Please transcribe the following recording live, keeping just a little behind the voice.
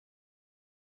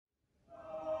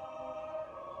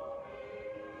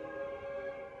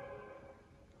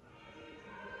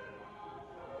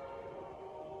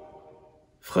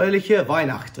Fröhliche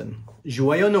Weihnachten,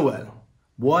 Joyeux Noël,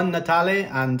 Buon Natale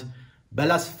and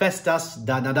Bellas Festas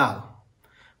da Nadal.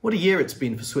 What a year it's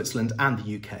been for Switzerland and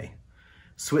the UK.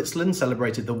 Switzerland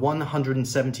celebrated the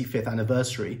 175th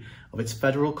anniversary of its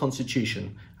federal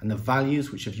constitution and the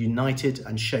values which have united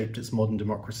and shaped its modern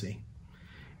democracy.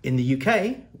 In the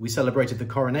UK, we celebrated the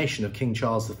coronation of King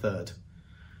Charles III.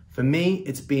 For me,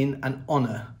 it's been an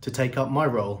honour to take up my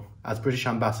role as British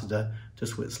Ambassador to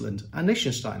Switzerland and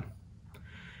Liechtenstein.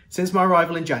 Since my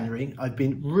arrival in January, I've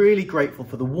been really grateful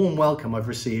for the warm welcome I've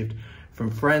received from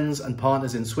friends and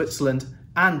partners in Switzerland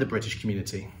and the British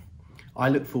community. I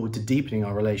look forward to deepening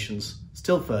our relations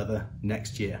still further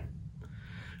next year.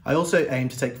 I also aim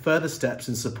to take further steps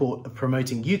in support of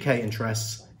promoting UK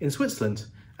interests in Switzerland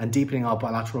and deepening our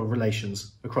bilateral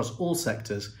relations across all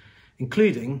sectors,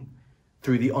 including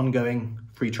through the ongoing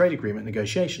free trade agreement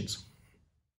negotiations.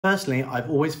 Personally, I've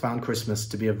always found Christmas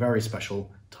to be a very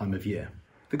special time of year.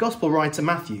 The Gospel writer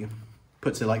Matthew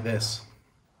puts it like this: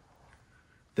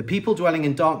 "The people dwelling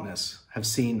in darkness have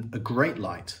seen a great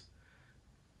light,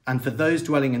 and for those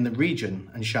dwelling in the region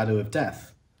and shadow of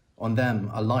death, on them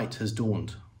a light has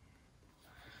dawned."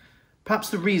 Perhaps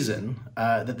the reason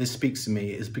that this speaks to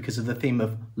me is because of the theme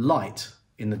of light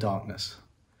in the darkness.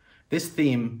 This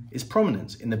theme is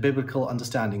prominent in the biblical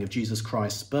understanding of Jesus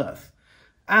Christ's birth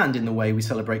and in the way we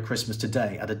celebrate Christmas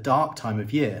today at a dark time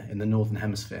of year in the Northern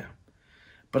Hemisphere.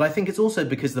 But I think it's also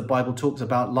because the Bible talks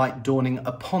about light dawning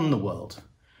upon the world.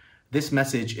 This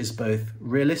message is both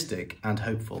realistic and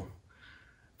hopeful.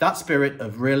 That spirit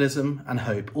of realism and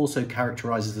hope also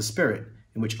characterises the spirit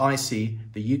in which I see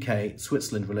the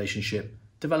UK-Switzerland relationship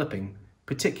developing,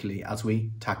 particularly as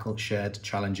we tackle shared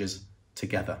challenges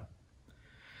together.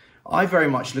 I very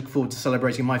much look forward to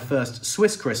celebrating my first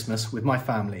Swiss Christmas with my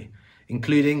family,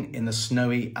 including in the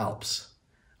snowy Alps.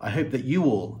 I hope that you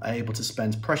all are able to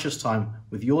spend precious time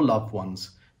with your loved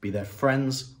ones, be they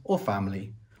friends or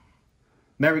family.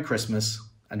 Merry Christmas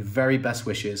and very best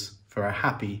wishes for a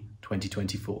happy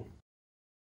 2024.